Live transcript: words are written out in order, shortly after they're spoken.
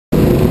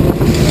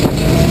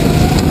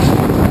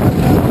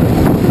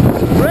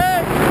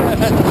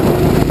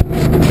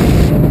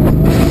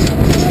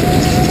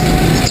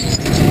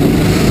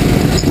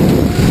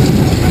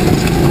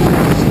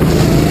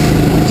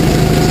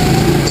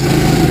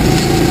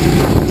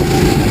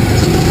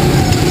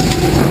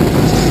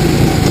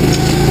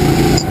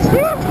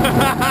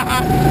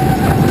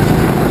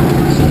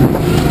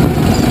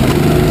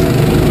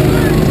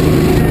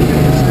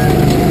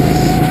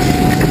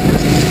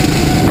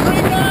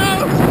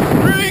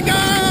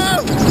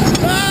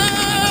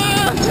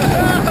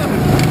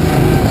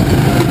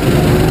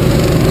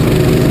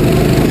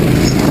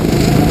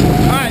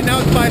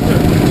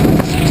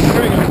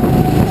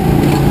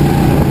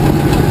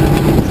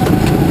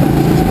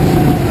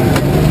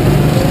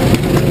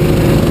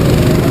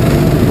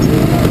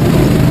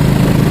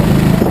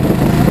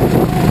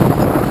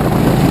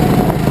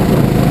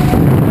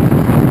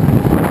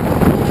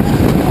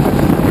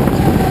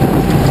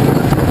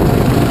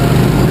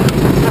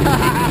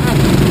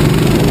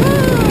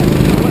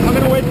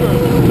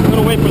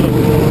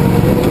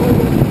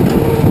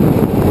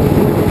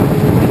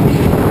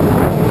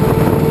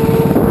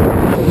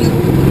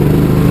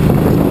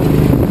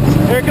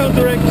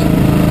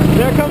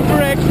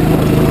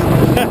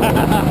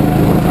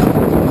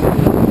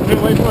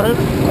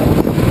man.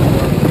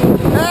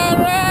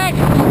 Eric!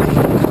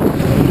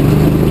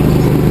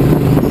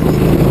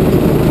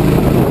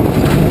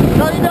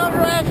 No, you don't,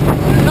 Rick!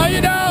 No,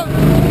 you don't!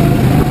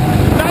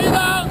 No, you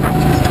don't!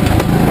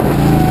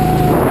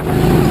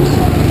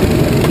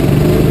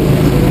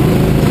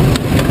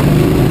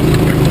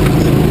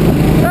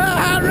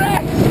 Ah,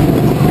 Rick!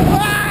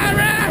 Ah,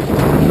 Rick!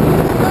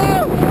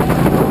 Oh!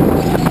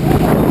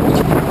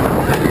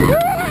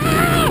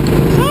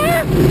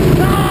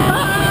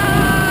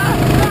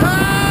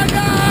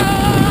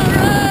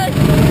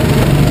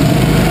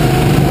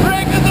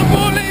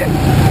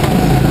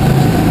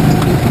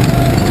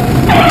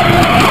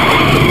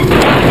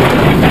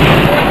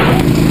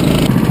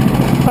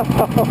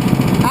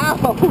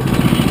 Ow!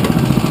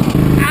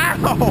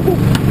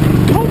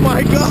 Oh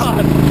my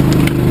god!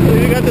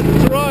 You got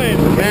destroyed!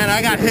 Man,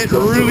 I got hit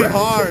really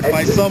hard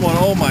by someone.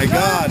 Oh my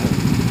god!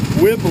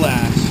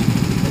 Whiplash.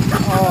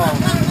 Oh.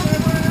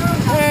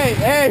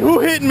 Hey, who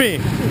hit me?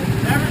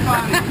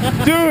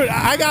 Everybody. Dude,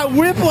 I got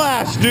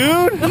whiplash,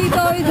 dude! He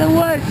thought it the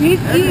worst. He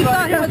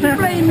thought he was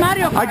playing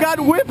Mario Kart. I got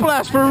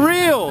whiplash for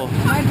real!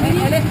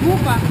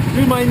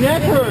 Dude, my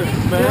neck hurts,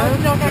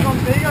 man.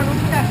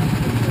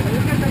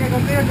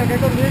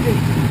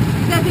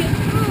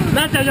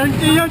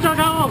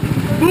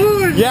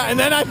 Yeah, and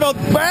then I felt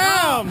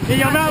BAM!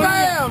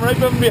 BAM! Right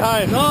from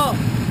behind. No.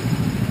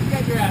 You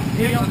got your ass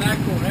hit on that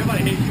corner.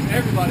 Everybody hit you.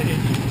 Everybody hit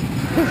you.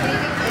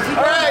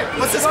 Alright,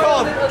 what's this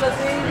called? The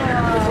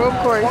rope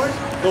course.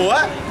 The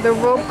what? The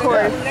rope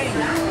course.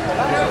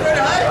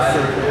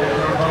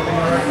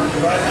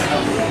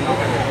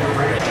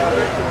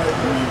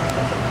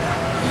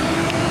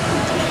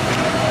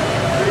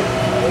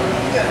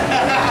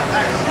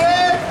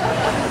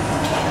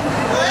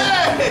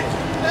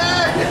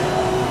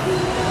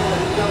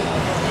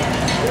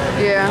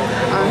 Yeah,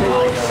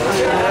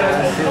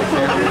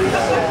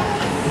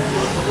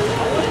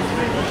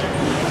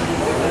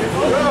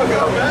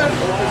 Go, man.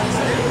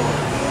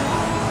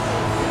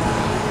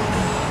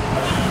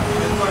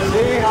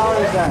 See, how hard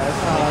is that? That's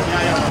not hard.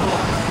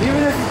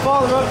 Even if you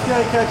fall, the rope's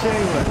gonna catch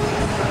anyway.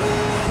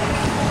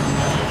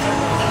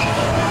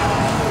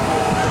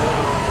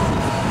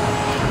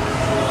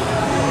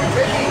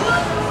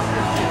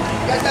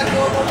 You got that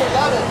door over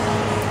level.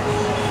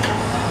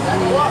 Back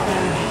him up.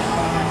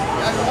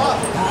 Back him up.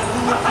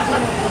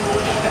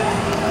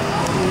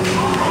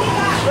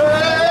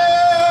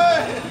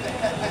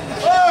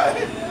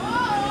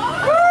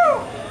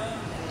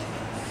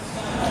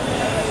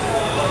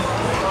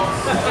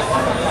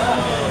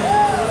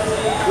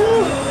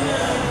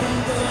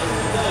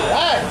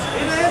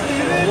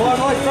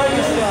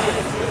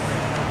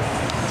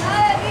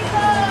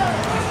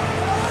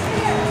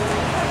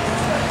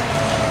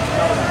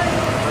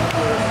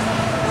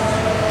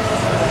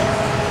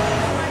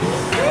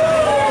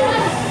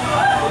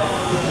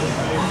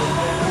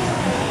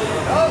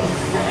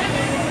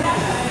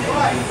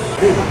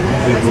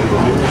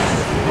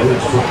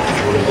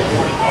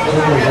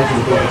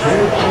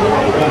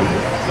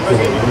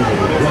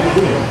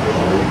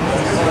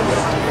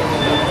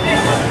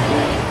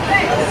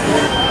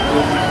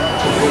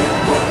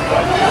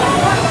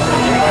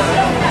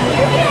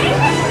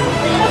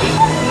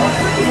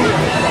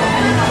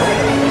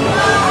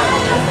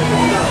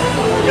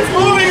 It's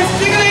moving, it's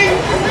jiggling!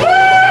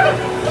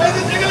 Why is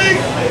it jiggling?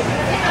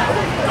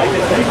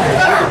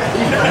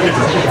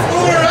 It's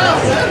moving around,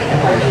 man!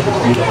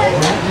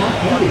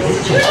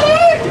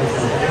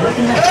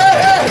 Hey,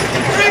 hey!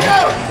 Here we go!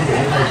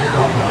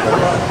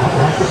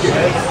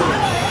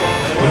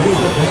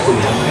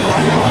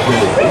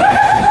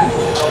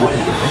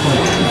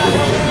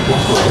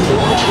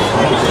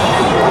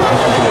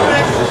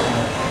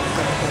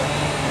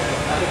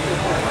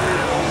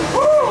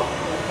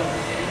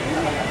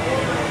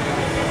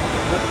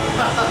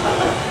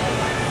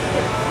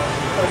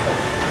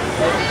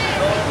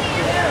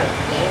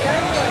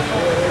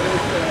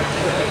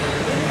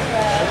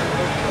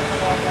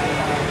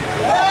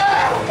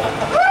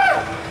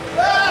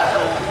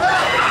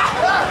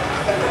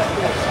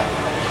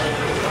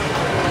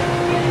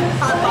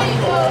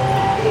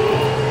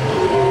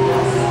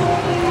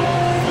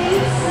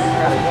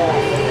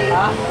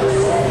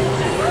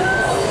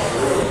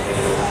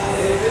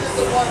 This is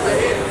the one right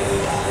here.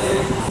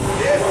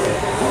 Yes.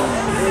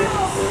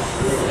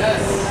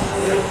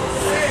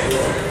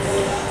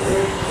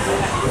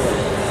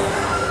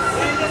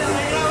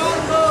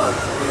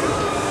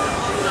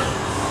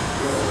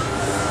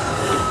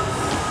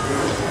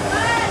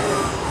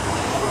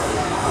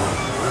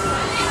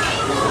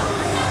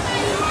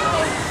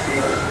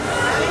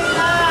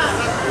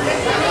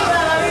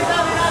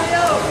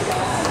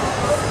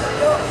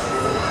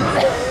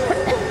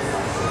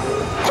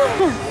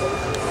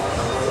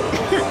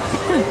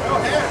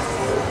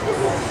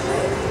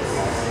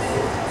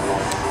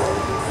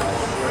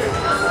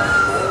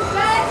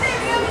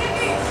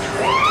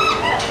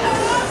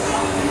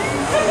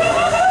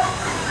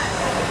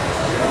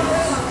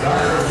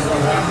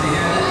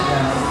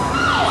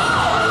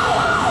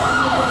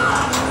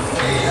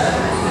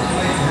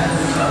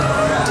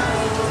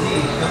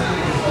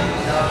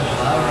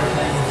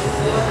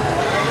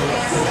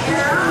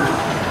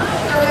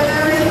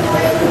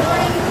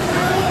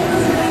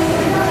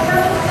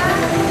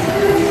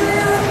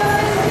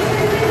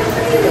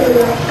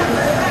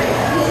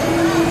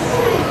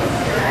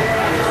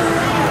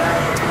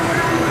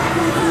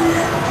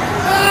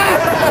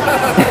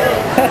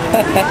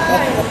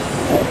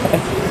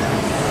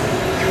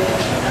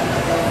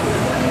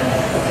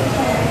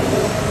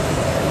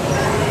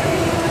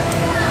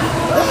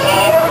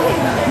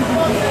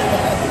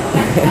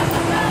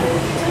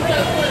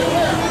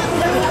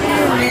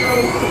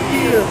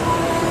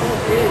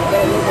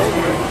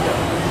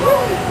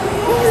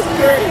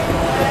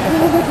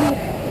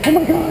 Oh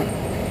my god!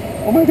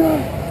 Oh my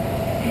god!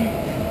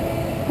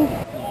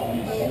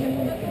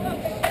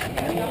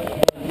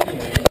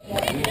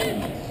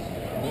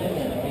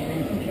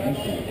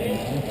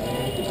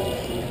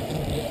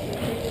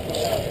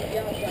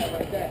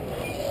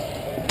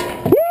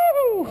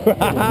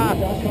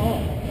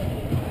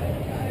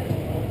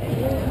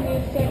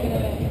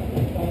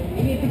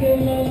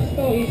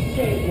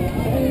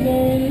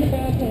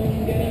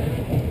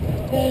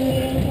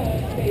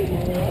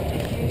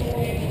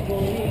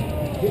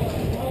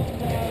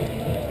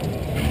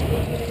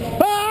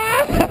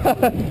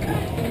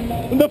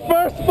 The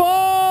first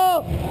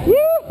ball!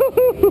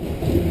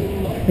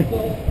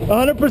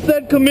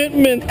 100%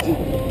 commitment.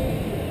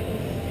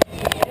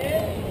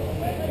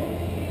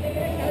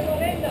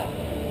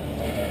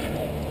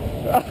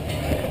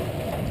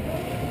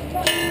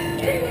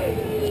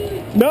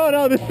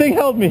 No, this thing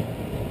held me.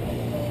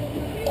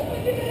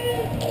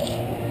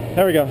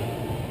 There we go.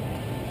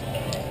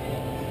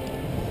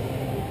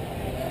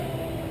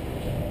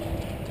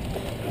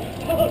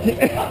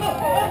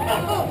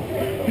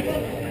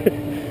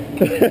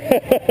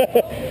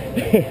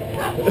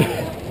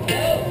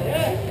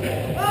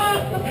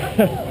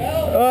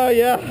 Oh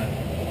yeah.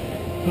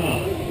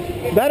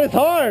 That is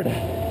hard.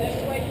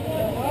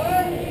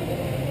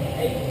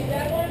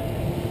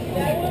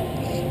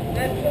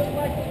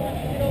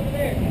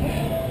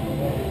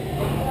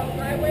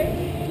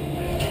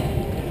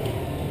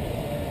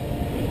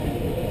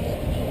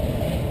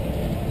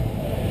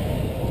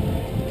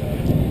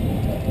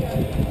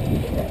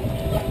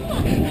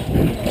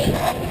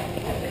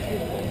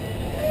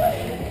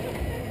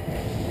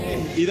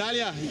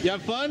 Idalia, you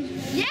have fun?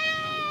 Yeah!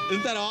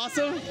 Isn't that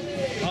awesome?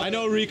 I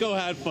know Rico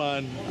had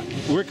fun.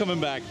 We're coming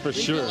back for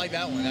sure. I like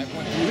that one.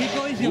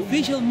 Rico is the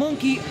official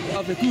monkey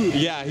of the group.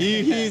 Yeah,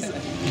 he's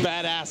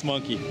badass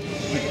monkey.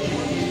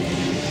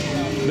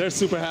 They're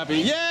super happy.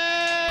 Yay!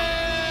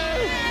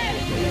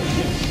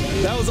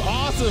 That was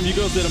awesome. You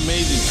girls did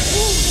amazing.